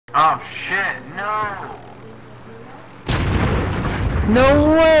Oh shit, no!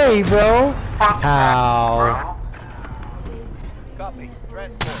 No way, bro! Fuck How? that, bro. Copy.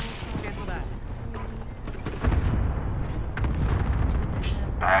 Transport. Cancel that.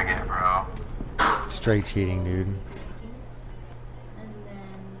 Bag it, bro. Straight cheating, dude. And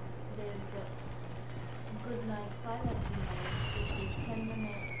then there's the good night silent mode, which is 10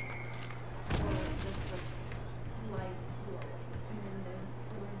 minutes for just a light glow. And then there's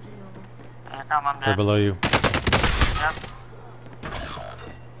original. Here come, I'm They're dead. below you. Yep.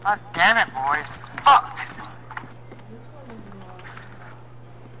 God damn it, boys. Fuck! This one is more.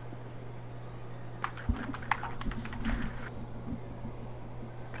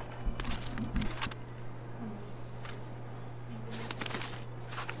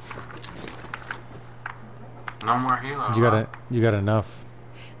 No more helo. You got enough.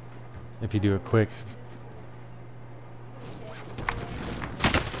 If you do it quick.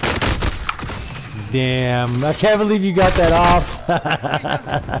 Damn, I can't believe you got that off.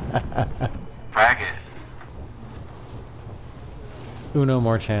 Bag it. Uno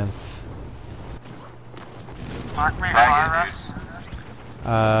more chance. Mark me, Bag it, Virus.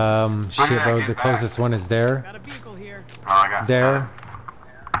 dude. Shit, bro, the closest one is there. Got a vehicle here. Oh, I got There.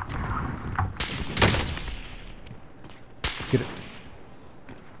 Get it.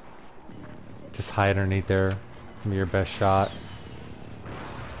 Just hide underneath there. Be your best shot.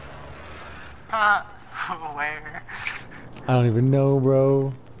 Where? I don't even know,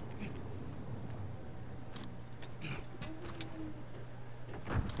 bro.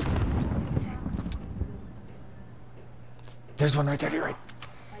 There's one right there to your right.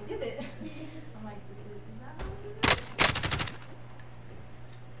 I did it. I'm like, is that what you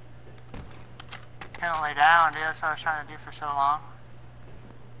did? Can't lay down, dude. That's what I was trying to do for so long.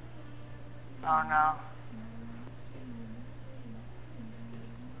 Oh no.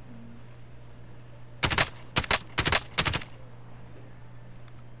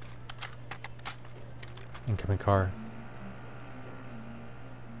 Incoming car.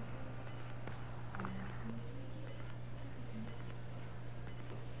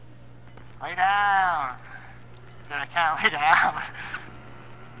 Lay down. Dude, I can't lay down.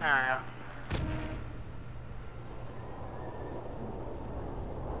 There we go.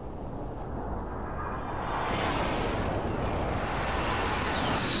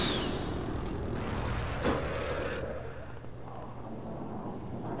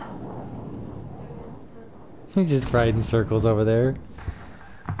 He's just riding circles over there.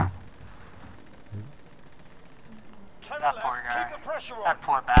 That poor guy. Keep the pressure on. That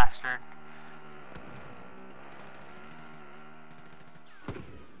poor bastard.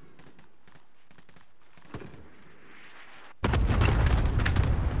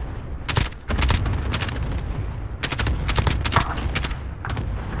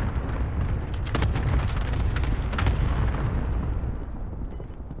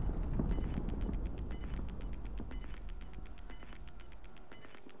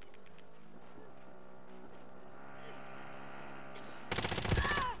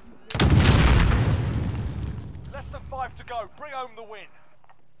 Less than 5 to go. Bring home the win.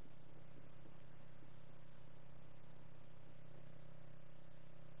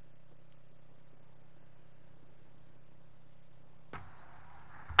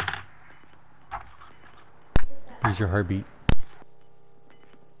 Use your heartbeat.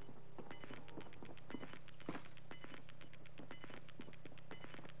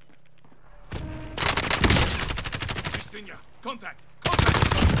 Contact!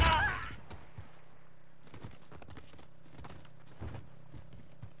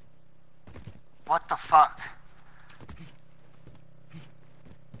 What the fuck?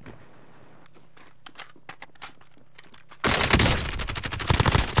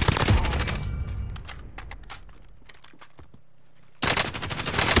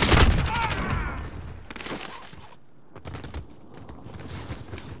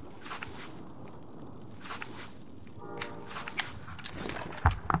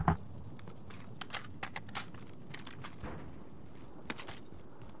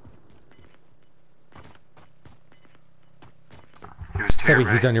 He was to your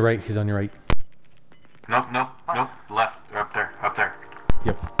Sebi, he's right. on your right. He's on your right. Nope, nope, nope. Left. Up there, up there.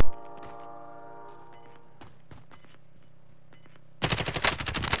 Yep.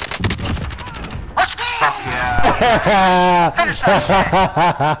 Fuck yeah. Finish that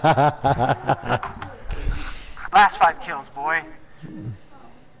shit! Last 5 kills, boy.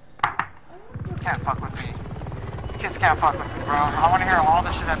 Can't fuck with me. These kids can't fuck with me, bro. I wanna hear all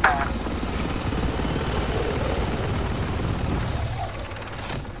the shit at the end.